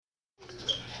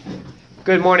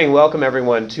Good morning. Welcome,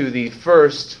 everyone, to the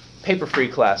first Paper Free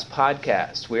Class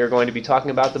podcast. We are going to be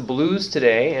talking about the blues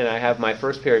today, and I have my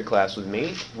first period class with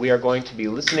me. We are going to be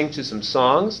listening to some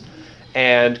songs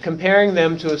and comparing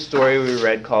them to a story we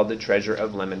read called The Treasure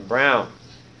of Lemon Brown.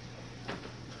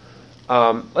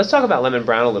 Let's talk about Lemon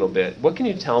Brown a little bit. What can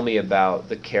you tell me about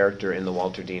the character in the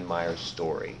Walter Dean Myers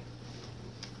story?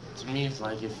 To me, it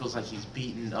feels like he's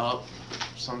beaten up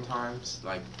sometimes.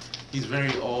 Like, he's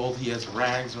very old. He has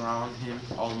rags around him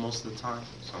most of the time.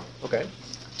 So. Okay.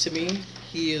 To me,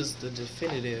 he is the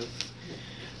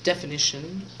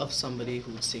definition of somebody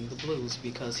who would sing the blues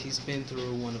because he's been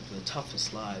through one of the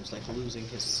toughest lives, like losing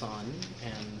his son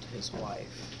and his wife.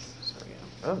 So,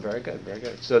 yeah. Oh, very good, very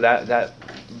good. So that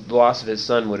loss of his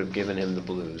son would have given him the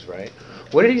blues, right?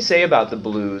 What did he say about the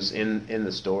blues in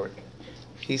the story?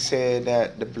 He said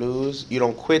that the blues, you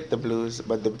don't quit the blues,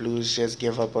 but the blues just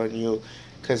give up on you.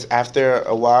 Because after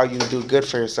a while, you do good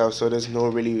for yourself, so there's no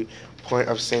really point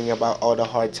of singing about all the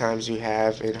hard times you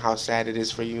have and how sad it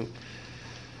is for you.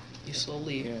 You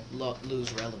slowly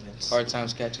lose relevance. Hard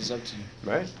times catches up to you.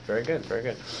 Right, very good, very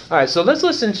good. All right, so let's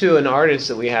listen to an artist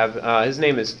that we have. His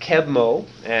name is Keb Mo,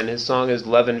 and his song is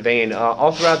Love in Vain.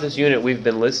 All throughout this unit, we've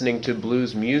been listening to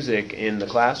blues music in the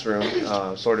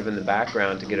classroom, sort of in the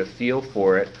background, to get a feel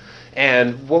for it.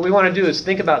 And what we want to do is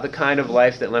think about the kind of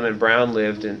life that Lemon Brown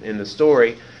lived in the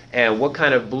story, and what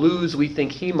kind of blues we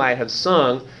think he might have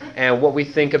sung, and what we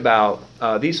think about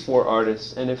these four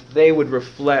artists, and if they would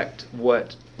reflect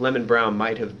what Lemon Brown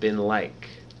might have been like.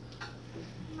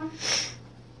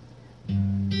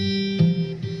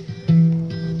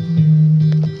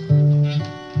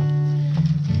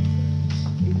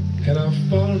 And I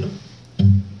followed her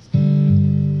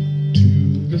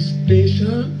to the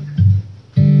station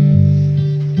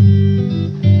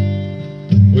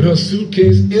with a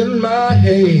suitcase in my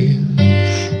hand.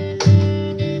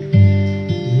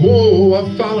 Whoa,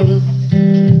 I followed her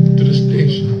to the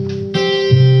station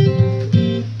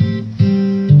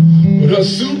with a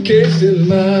suitcase in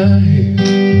my hand.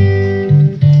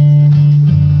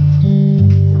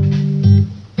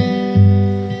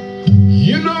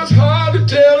 You know it's hard to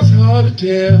tell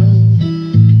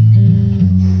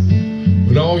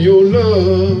when all your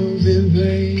love's in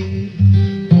vain,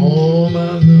 all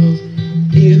my love's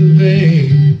in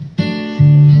vain.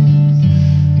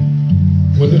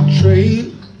 When the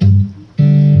train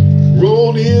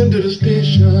rolled into the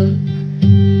station,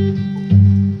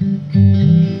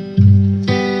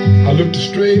 I looked her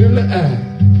straight in the eye.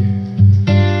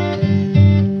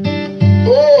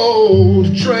 Oh,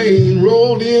 the train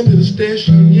rolled into the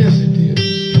station, yes it did.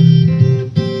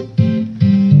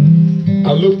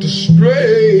 I looked her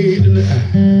straight in the eye.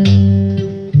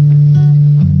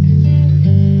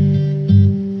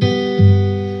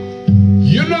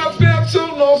 You know, I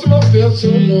felt so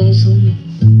lonesome.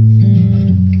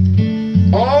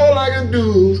 All I could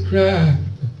do was cry.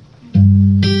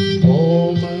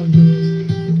 All my love's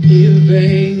in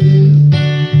vain.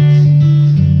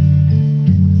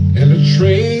 And the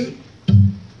train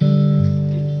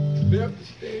left the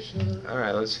station. All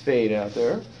right, let's fade out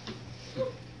there.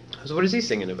 So what is he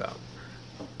singing about?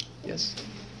 Yes?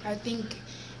 I think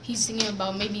he's singing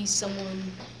about maybe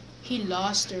someone he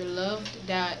lost or loved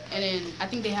that, and then I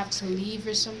think they have to leave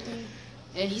or something,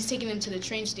 and he's taking them to the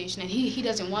train station, and he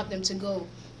doesn't want them to go,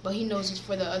 but he knows it's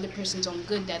for the other person's own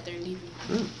good that they're leaving.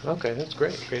 Okay, that's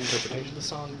great. Great interpretation. The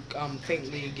song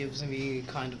faintly gives me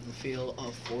kind of the feel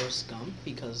of Forrest Gump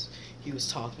because he was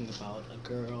talking about a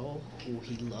girl who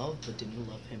he loved but didn't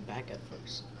love him back at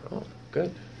first. Oh,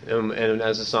 good. And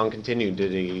as the song continued,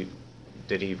 did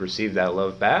he receive that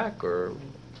love back, or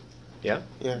yeah?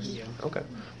 Yes. Yeah. Okay.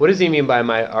 What does he mean by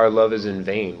our love is in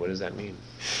vain? What does that mean?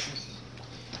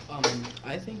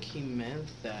 I think he meant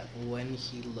that when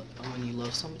you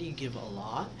love somebody, you give a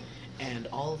lot, and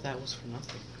all of that was for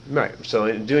nothing. Right.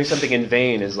 So doing something in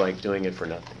vain is like doing it for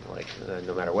nothing. Like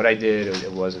no matter what I did,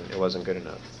 it wasn't good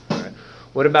enough. All right.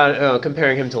 What about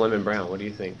comparing him to Lemon Brown? What do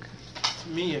you think? To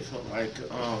me, it felt like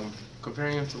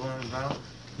comparing him to Lemon Brown,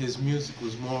 his music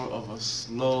was more of a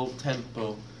slow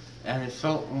tempo, and it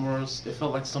felt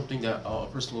like something that a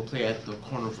person would play at the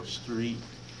corner of a street,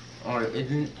 or it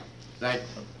didn't.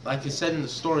 Like he said in the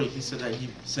story, he said that he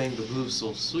sang the blues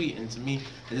so sweet, and to me,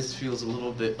 it just feels a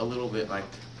little bit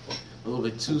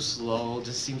too slow. It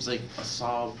just seems like a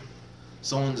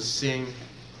someone to sing.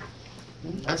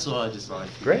 That's all I just like.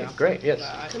 Great, great, yes.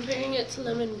 Comparing it to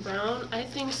Lemon Brown, I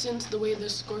think since the way the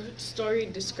story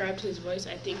described his voice,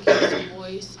 I think his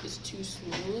voice is too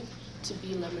smooth to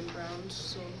be Lemon Brown's.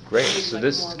 So great. So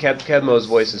this Keb Mo's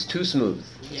voice is too smooth.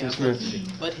 Yeah, too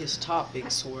smooth. but his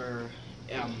topics were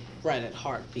right at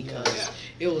heart because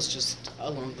it was just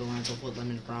along the lines of what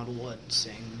Lemon Brown would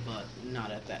sing, but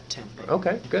not at that tempo.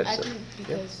 Okay, good. I So, think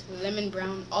because Lemon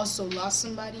Brown also lost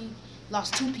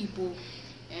two people,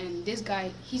 and this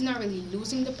guy, he's not really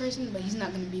losing the person, but he's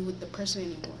not going to be with the person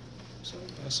anymore.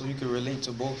 So you can relate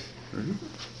to both.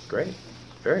 great.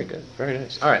 Very good. Very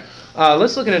nice. All right.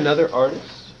 Let's look at another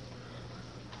artist.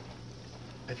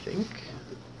 I think.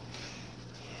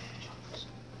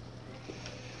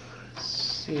 Let's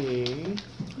see.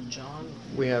 John.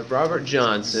 We have Robert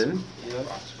Johnson.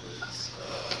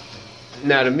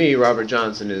 Now, to me, Robert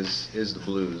Johnson is the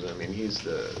blues. I mean, he's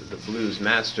the blues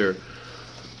master.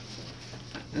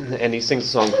 And he sings the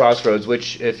song Crossroads,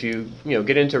 which, if you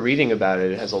get into reading about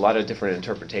it, it has a lot of different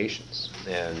interpretations.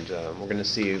 And we're going to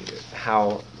see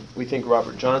how we think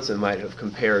Robert Johnson might have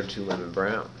compared to Lemon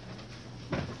Brown.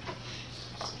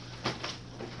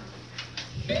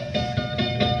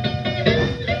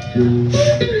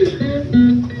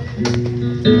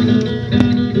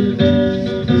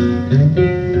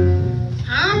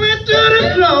 I went to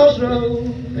the crossroads,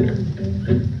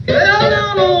 fell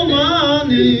down on my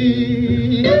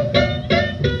knees.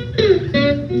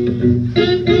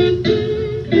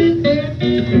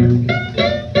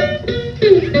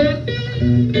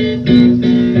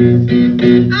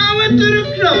 I went to the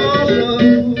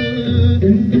crossroads,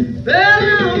 fell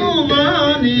down on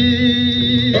my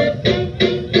knees.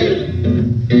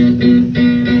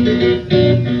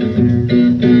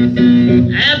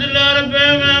 And the Lord of my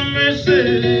mercy,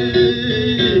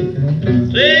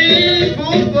 please,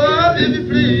 oh God, if you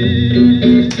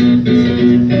please.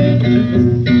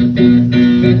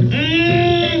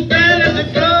 Stand at the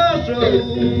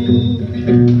crossroads,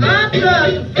 I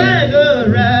tried to find a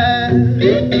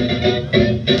ride.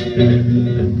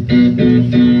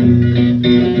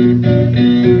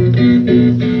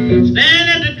 Stand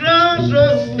at the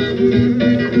crossroads,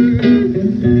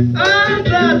 I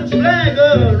tried to flag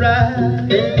a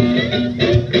ride.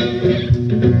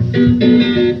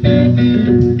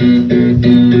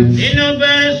 Ain't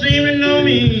nobody seem to know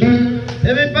me.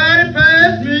 Everybody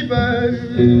passed me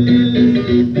by.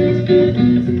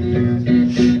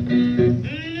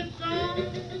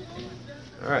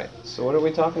 All right. So what are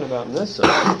we talking about in this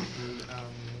song?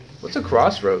 What's a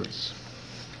crossroads?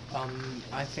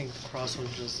 I think the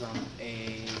crossroads was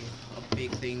a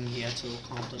big thing he had to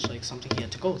accomplish, like something he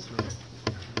had to go through,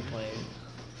 like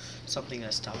something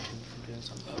that stopped him from doing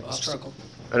something. A struggle.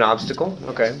 An obstacle?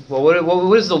 Okay. Well,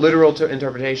 what is the literal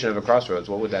interpretation of a crossroads?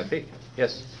 What would that be?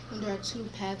 Yes? There are two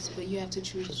paths, but you have to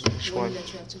choose Which one one?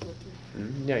 that you have to go through.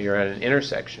 Yeah, you're at an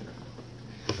intersection.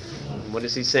 What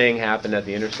is he saying happened at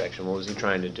the intersection? What was he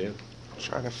trying to do?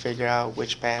 Trying to figure out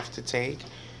which path to take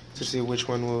to see which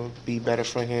one will be better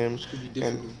for him. Could be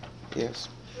And difficult. yes,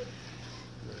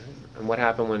 And what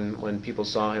happened when people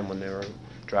saw him when they were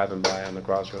driving by on the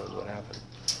crossroads? What happened?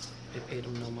 They paid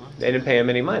him no mind. They didn't pay him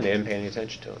any mind. They didn't pay any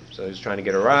attention to him. So he was trying to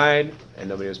get a ride, and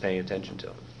nobody was paying attention to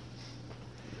him.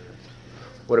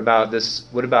 What about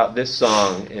this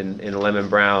song in Lemon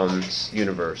Brown's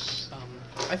universe?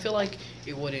 I feel like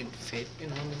it wouldn't fit in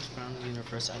Lemon Brown's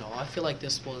universe at all. I feel like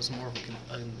this was more of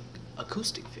an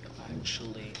acoustic feel,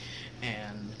 actually,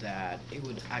 and that it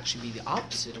would actually be the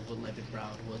opposite of what Lemon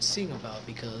Brown would sing about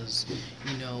because,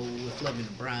 with Lemon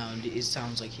Brown, it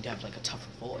sounds like he'd have like a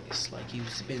tougher voice, like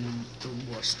he's been through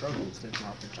more struggles than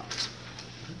Robert Johnson.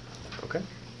 Okay.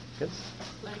 Yes.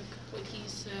 Like what he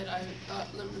said, I thought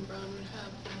Lemon Brown would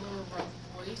have a more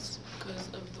rough voice because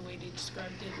of the way they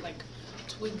described it, like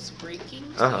twigs breaking.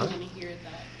 So Uh-huh. you're gonna hear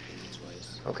that in his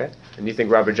voice. Okay. And you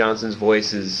think Robert Johnson's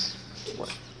voice is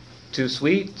what? Too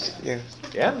sweet? yeah.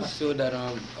 Yeah. I feel that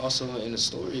also in the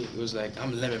story it was like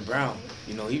I'm Lemon Brown.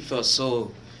 He felt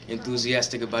so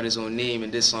enthusiastic about his own name,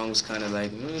 and this song was kind of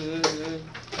like.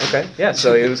 Okay. Yeah.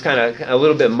 So it was kind of a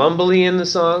little bit mumbly in the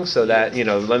song, so that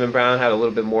Lemon Brown had a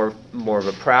little bit more of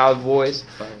a proud voice,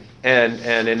 and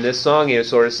in this song it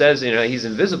sort of says he's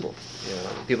invisible.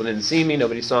 People didn't see me,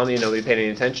 nobody saw me, nobody paid any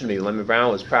attention to me. Lemon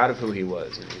Brown was proud of who he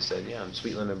was, and he said, "Yeah, I'm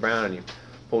Sweet Lemon Brown," and he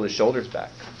pulled his shoulders back.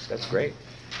 That's great.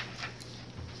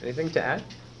 Anything to add?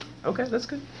 Okay, that's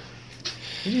good.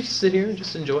 You just sit here and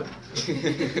just enjoy.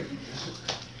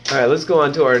 All right, let's go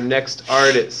on to our next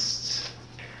artist.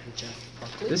 Jeff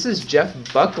Buckley. This is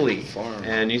Jeff Buckley, Farm.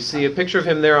 and you see a picture of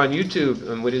him there on YouTube.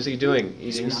 And what is he doing?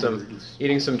 Eating some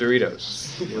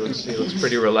Doritos. He looks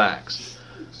pretty relaxed.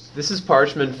 This is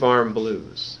Parchman Farm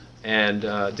Blues. And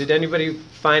did anybody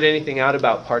find anything out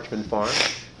about Parchman Farm?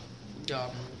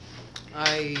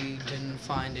 I didn't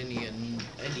find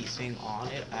anything on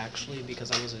it actually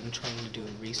because I wasn't trying to do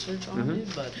research on it.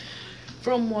 But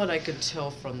from what I could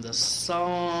tell from the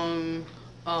song,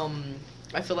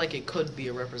 I feel like it could be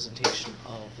a representation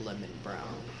of Lemon Brown,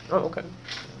 Oh, okay.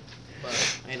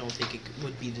 but I don't think it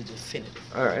would be the definitive.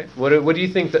 All right. What do you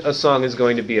think that a song is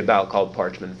going to be about called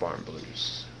Parchman Farm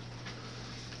Blues?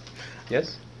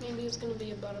 Yes? Maybe it's gonna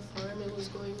be about a farm. It was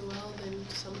going well, then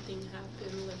something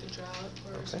happened, like a drought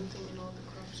or Okay. something, and all the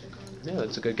crops are gone. Yeah,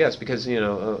 that's a good guess because in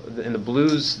the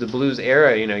blues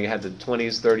era, you had the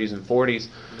 20s, 30s, and 40s.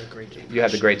 The Great Depression. You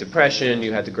had the Great Depression.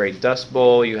 You had the Great Dust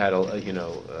Bowl. You had all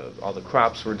the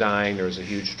crops were dying. There was a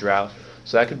huge drought.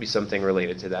 So that could be something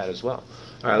related to that as well.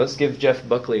 All right, let's give Jeff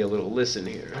Buckley a little listen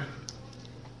here.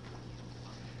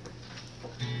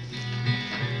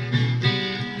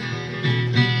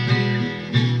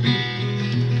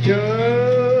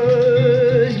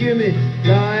 Just give me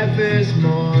life this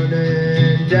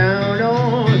morning down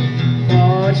on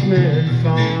Parchman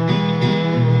Farm.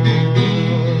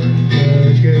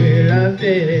 Just give me life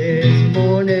this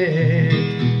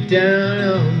morning down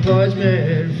on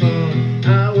Parchman Farm.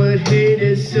 I would hate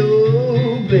it so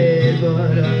bad,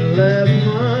 but I left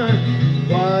my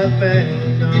wife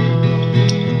and all.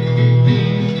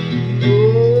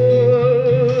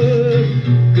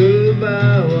 Oh,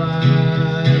 goodbye,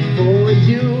 wife, for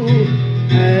you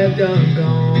have done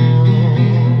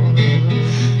gone.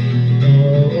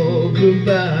 Oh,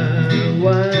 goodbye,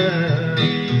 wife,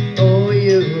 oh,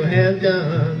 you have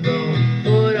done gone.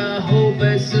 But I hope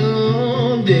that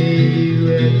someday you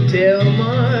will tell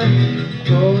my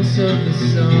lonesome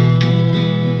son.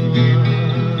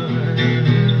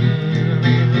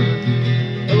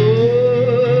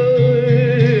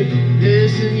 Oh,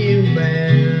 listen, you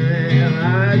man,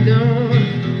 I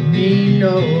don't mean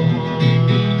no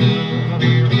harm.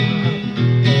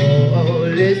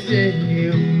 Oh, listen,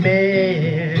 you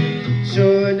man,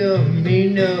 sure don't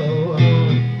mean no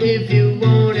harm. If you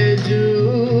wanna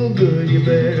do good, you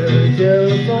better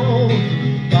telephone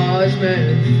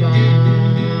Parchman Farm.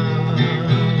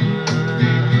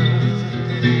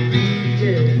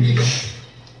 Yeah.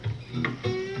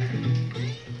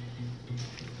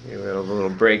 We had a little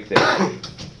break there.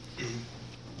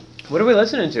 What are we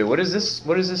listening to? What is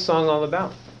this song all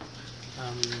about?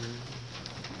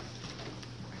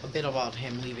 A bit about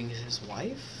him leaving his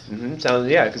wife.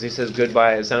 Because he says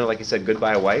goodbye. It sounded like he said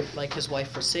goodbye, wife. Like his wife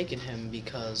forsaken him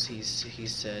because he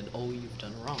said, "Oh, you've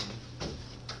done wrong."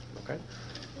 Okay.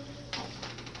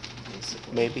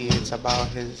 Basically. Maybe it's about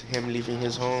him leaving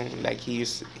his home. Like he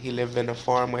lived in a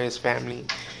farm with his family.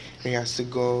 He has to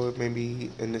go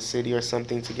maybe in the city or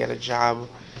something to get a job,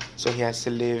 so he has to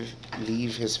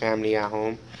leave his family at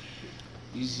home.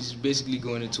 He's basically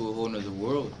going into a whole nother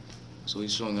world. So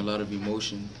he's showing a lot of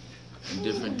emotion and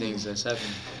different things that's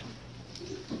happening.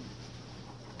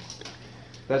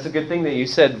 That's a good thing that you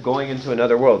said going into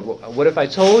another world. What if I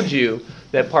told you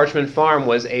that Parchman Farm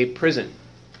was a prison?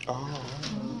 Oh.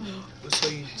 So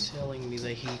you're telling me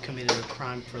that he committed a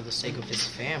crime for the sake of his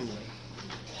family?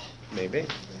 Maybe.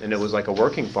 And it was like a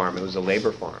working farm. It was a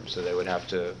labor farm. So they would have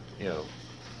to, it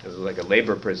was like a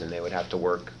labor prison. They would have to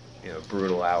work,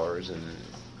 brutal hours and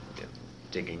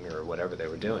digging or whatever they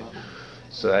were doing.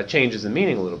 So that changes the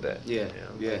meaning a little bit. Yeah,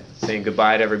 yeah. Saying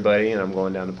goodbye to everybody, and I'm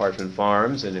going down to Parchman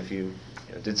Farms, and if you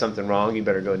did something wrong, you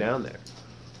better go down there.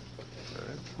 All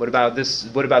right. What about this?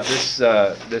 What about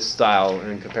this style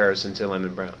in comparison to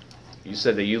Lemon Brown? You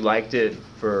said that you liked it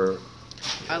for.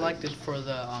 I liked it for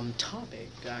the topic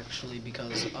actually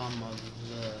because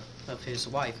of his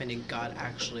wife, and it got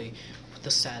actually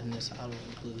the sadness out of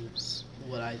the blues.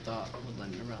 What I thought what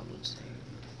Lemon Brown would say.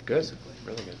 Good, Basically.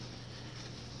 really good.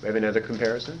 We have any other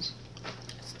comparisons? I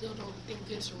still don't think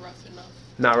it's rough enough.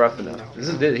 Not rough enough. No.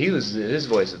 His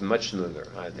voice is much smoother.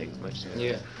 I think much smoother.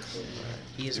 Yeah.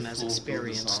 He isn't as It fulfilled the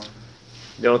experienced. song.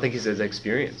 You don't think he's as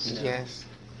experienced? No. Yes.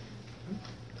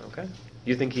 Okay.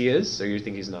 You think he is, or you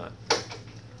think he's not?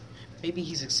 Maybe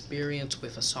he's experienced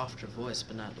with a softer voice,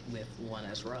 but not with one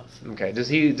as rough. Okay. Does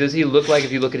he look like,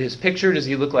 if you look at his picture, does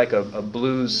he look like a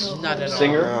blues Not at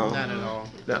singer? all. No. Not at all.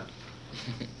 No.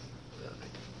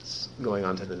 Going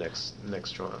on to the next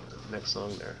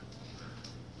song there.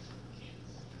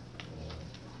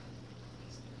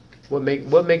 What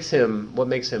makes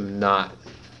him not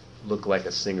look like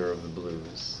a singer of the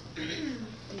blues?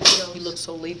 He looks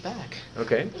so laid back.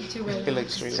 Okay. Too He relaxed.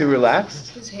 looks really Too relaxed?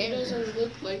 His He hair. doesn't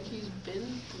look like he's been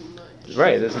through much.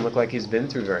 Right. It doesn't look like he's been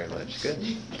through very much. Good.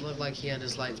 It looked like he had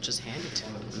his life just handed to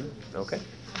him. Okay.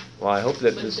 Well, I hope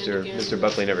that But then Mr. again- Mr.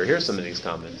 Buckley never hears some of these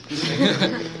comments.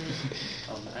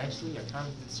 Actually, I kind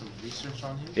of did some research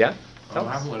on him. Yeah? Tell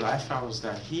us. What I found was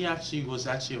that he was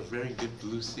actually a very good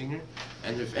blues singer,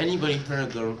 and if anybody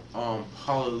heard the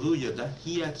Hallelujah, that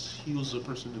he was the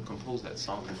person who composed that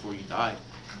song before he died.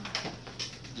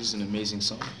 Just an amazing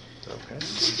song.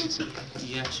 Okay.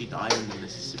 He actually died in the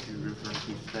Mississippi River.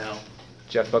 He fell.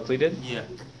 Jeff Buckley did? Yeah.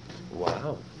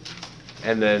 Wow.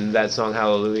 And then that song,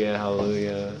 Hallelujah,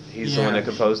 Hallelujah, he's the one that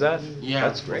composed that? Yeah.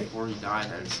 That's great. Before he died,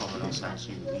 and someone else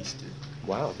actually released it.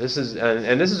 Wow. This is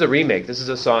and this is a remake. This is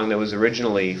a song that was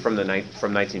originally from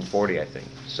 1940, I think.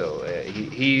 So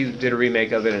he did a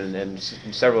remake of it, and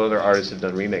several other artists have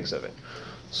done remakes of it.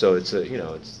 So it's a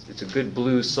it's a good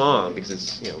blues song because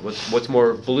it's what's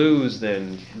more blues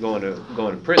than going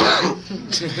to prison.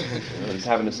 It's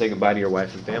having to say goodbye to your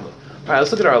wife and family. All right,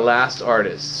 let's look at our last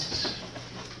artist.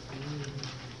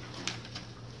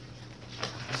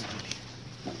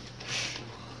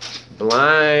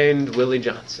 Blind Willie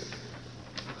Johnson.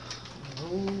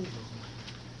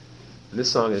 This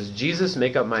song is Jesus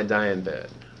Make Up My Dying Bed.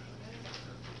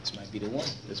 This might be the one.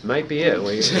 This might be it.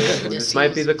 This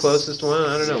might be the closest one.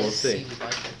 I don't know. We'll see.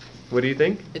 What do you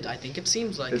think? I think it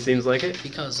seems like It seems like it?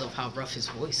 because of how rough his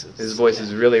voice is. His voice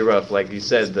is really rough. Like you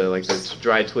said, the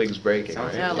dry twigs breaking.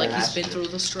 Right? Yeah, like he's been through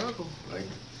the struggle.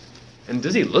 And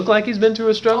does he look like he's been through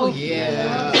a struggle? Oh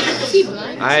yeah. Is he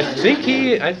blind? I think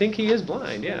he is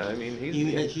blind. Yeah, I mean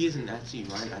He isn't actually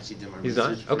blind. I actually did my He's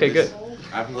research not? for Okay, this. good.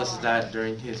 I realized that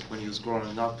when he was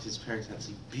growing up, his parents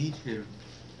actually beat him,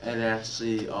 and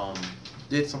actually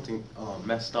did something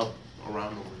messed up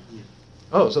around over here.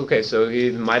 Oh, so okay. So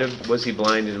was he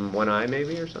blind in one eye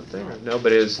maybe or something? Or no,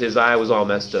 but his eye was all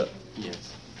messed up.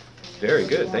 Yes. Very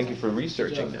good. Thank you for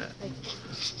researching that.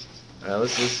 All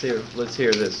right, let's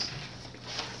hear this.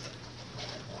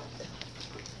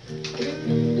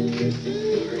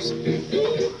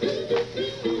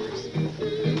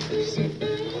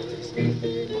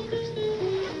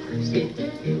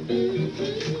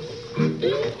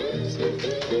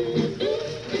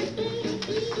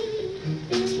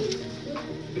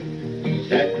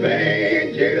 That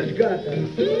man just got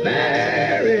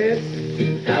married.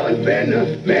 Haven't been a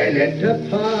minute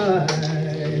apart.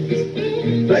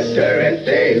 But sure as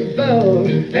they fall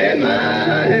in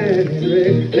my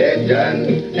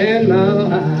religion and my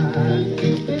heart,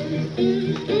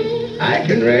 I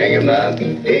can ring him up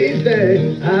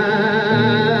easy.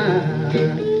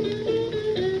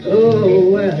 Oh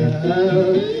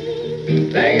well,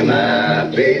 ring him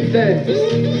up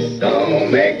easy.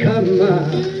 Don't make him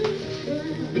up.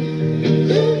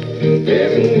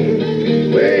 Him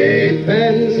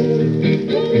weeping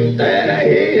that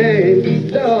he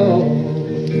ain't so.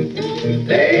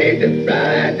 Late to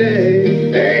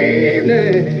Friday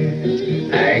evening,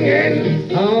 hanging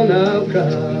on the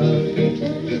cross,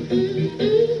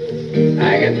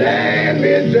 hanging down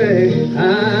midway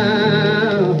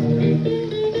out.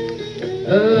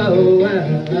 Oh, well,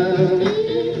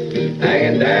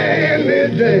 hanging down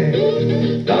midway,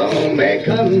 don't make a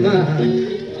mark.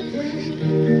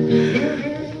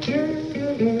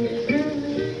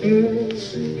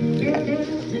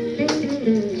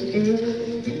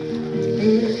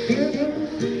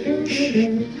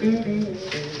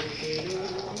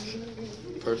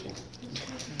 Perfect.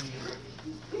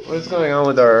 What is going on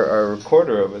with our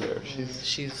recorder over there?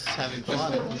 She's having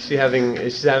fun. Is she having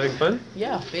fun?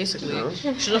 Yeah, basically. No? You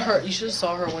should have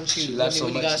saw her when She laughed so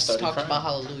when you much she guys started talked crying. about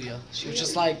Hallelujah. She was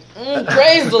just like,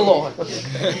 praise the Lord. Well,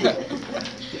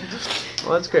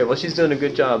 that's great. Well, she's doing a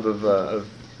good job of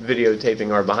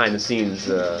videotaping our behind-the-scenes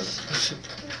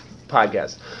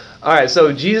podcast. All right,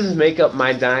 so Jesus Make Up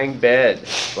My Dying Bed,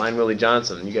 Blind Willie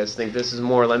Johnson. You guys think this is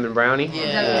more Lemon Brownie?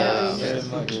 Yeah. Very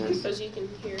much. Because you can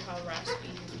hear how raspy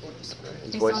his voice was.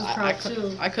 His He voice. sounds proud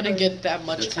too. I couldn't get that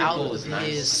much The out tempo of is nice.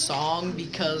 his song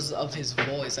because of his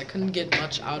voice. I couldn't get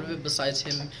much out of it besides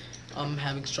him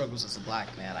having struggles as a black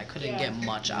man. I couldn't get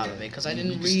much out of it because I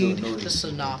didn't You still read know the this.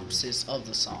 synopsis of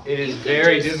the song. It is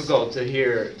very difficult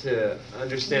to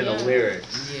understand the Yeah.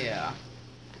 lyrics. Yeah.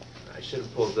 I should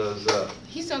have pulled those up.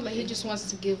 He sounds like he just wants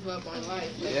to give up on life.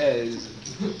 Like, Yeah, it's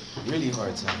really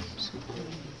hard times.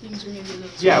 things were maybe a little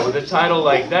too Yeah, with a title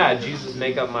like that, Jesus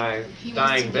Make Up My He wants to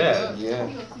Dying give Bed. up. Yeah.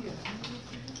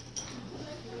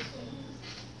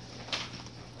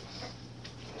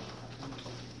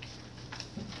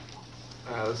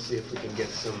 All right, let's see if we can get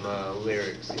some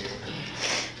lyrics here.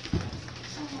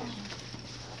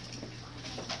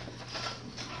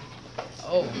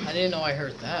 Oh, I didn't know I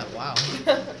heard that. Wow.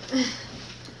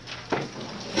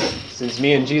 Since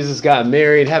me and Jesus got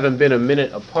married, haven't been a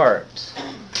minute apart.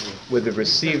 With the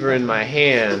receiver in my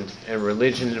hand and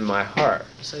religion in my heart.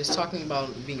 So he's talking about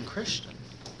being Christian.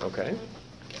 Okay.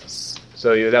 I guess.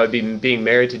 So that would be being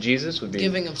married to Jesus would be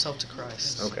Giving himself to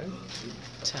Christ. Okay.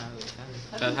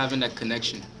 Having that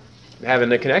connection. Having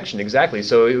the connection, exactly.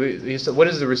 So what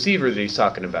is the receiver that he's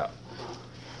talking about?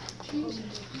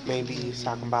 maybe he's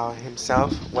talking about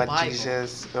himself, what Bible.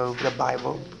 Jesus, the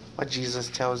Bible, what Jesus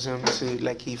tells him to,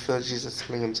 like he feels Jesus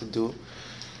telling him to do.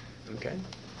 Okay.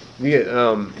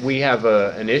 We have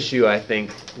an issue, I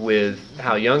think, with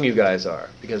how young you guys are,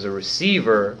 because a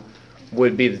receiver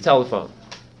would be the telephone.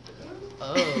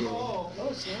 Oh.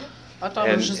 I thought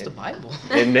it was just the Bible.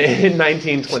 In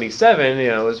 1927,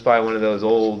 it was probably one of those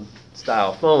old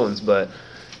style phones, but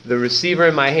the receiver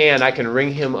in my hand, I can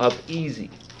ring him up easy.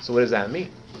 So what does that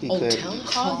mean? He Oh, could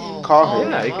telephone. call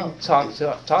him. Yeah, you can talk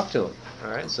to him. All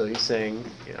right, so he's saying,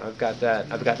 I've got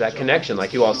that connection,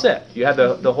 like you all said. You had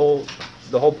the whole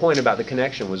point about the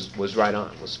connection was right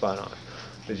on, was spot on.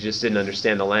 But you just didn't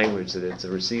understand the language that it's a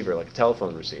receiver, like a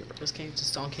telephone receiver. This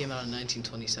song came out in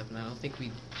 1927. I don't think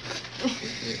we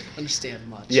understand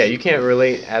much. Yeah, you can't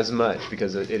relate as much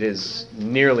because it is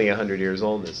nearly 100 years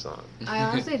old, this song. I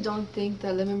honestly don't think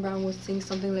that Lemon Brown would sing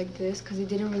something like this because he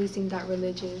didn't really sing that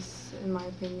religious, in my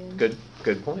opinion. Good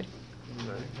point. All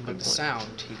right, But good the point.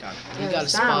 sound, he got the it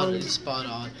sound. spot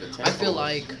on. I feel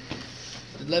like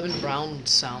Lemon Brown would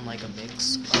sound like a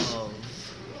mix of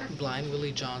Blind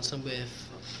Willie Johnson with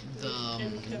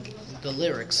the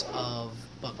lyrics of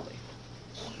Buckley.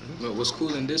 But what's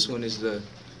cool in this one is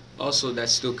also that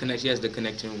still connect. He has the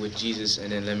connection with Jesus,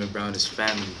 and then Lemon Brown is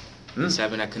family. He's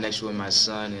having that connection with my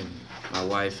son and my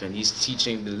wife, and he's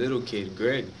teaching the little kid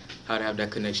Greg how to have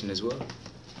that connection as well.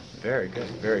 Very good,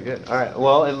 very good. All right,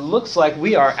 well, it looks like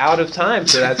we are out of time,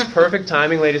 so that's perfect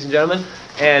timing, ladies and gentlemen.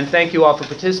 And thank you all for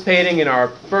participating in our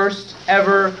first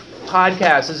ever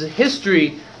podcast. This is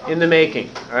history in the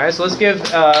making. All right, so let's give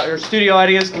our studio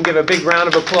audience can give a big round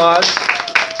of applause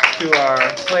to our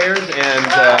players, and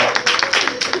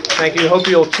thank you. Hope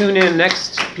you'll tune in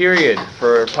next period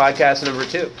for podcast number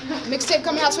 2. Mixtape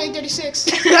coming out 2036.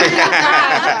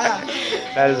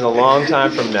 That is a long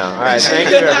time from now. All right, thank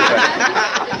you, everybody.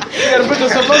 You gotta put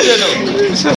this up,